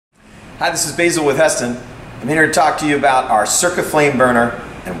Hi, this is Basil with Heston. I'm here to talk to you about our CircuFlame burner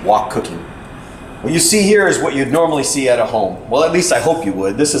and wok cooking. What you see here is what you'd normally see at a home. Well, at least I hope you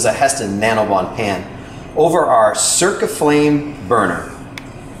would. This is a Heston Nanobond pan over our CircuFlame burner.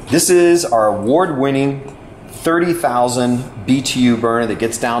 This is our award-winning 30,000 BTU burner that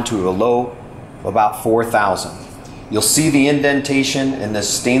gets down to a low of about 4,000. You'll see the indentation in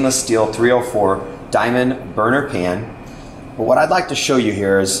this stainless steel 304 diamond burner pan. But what I'd like to show you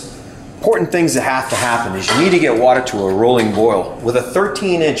here is important things that have to happen is you need to get water to a rolling boil. With a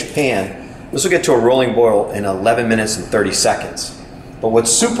 13-inch pan, this will get to a rolling boil in 11 minutes and 30 seconds. But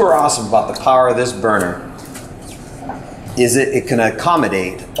what's super awesome about the power of this burner is it can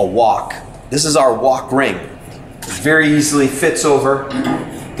accommodate a wok. This is our wok ring. It very easily fits over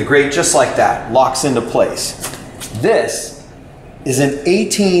the grate just like that, locks into place. This is an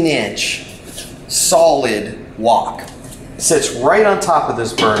 18-inch solid wok. It sits right on top of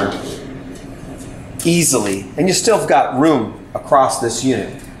this burner easily, and you still have got room across this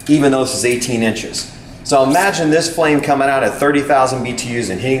unit, even though this is 18 inches. So imagine this flame coming out at 30,000 BTUs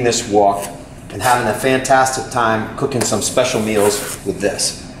and hitting this wok and having a fantastic time cooking some special meals with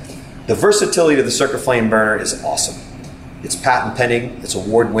this. The versatility of the CircuFlame burner is awesome. It's patent pending, it's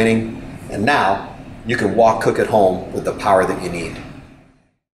award winning, and now you can wok cook at home with the power that you need.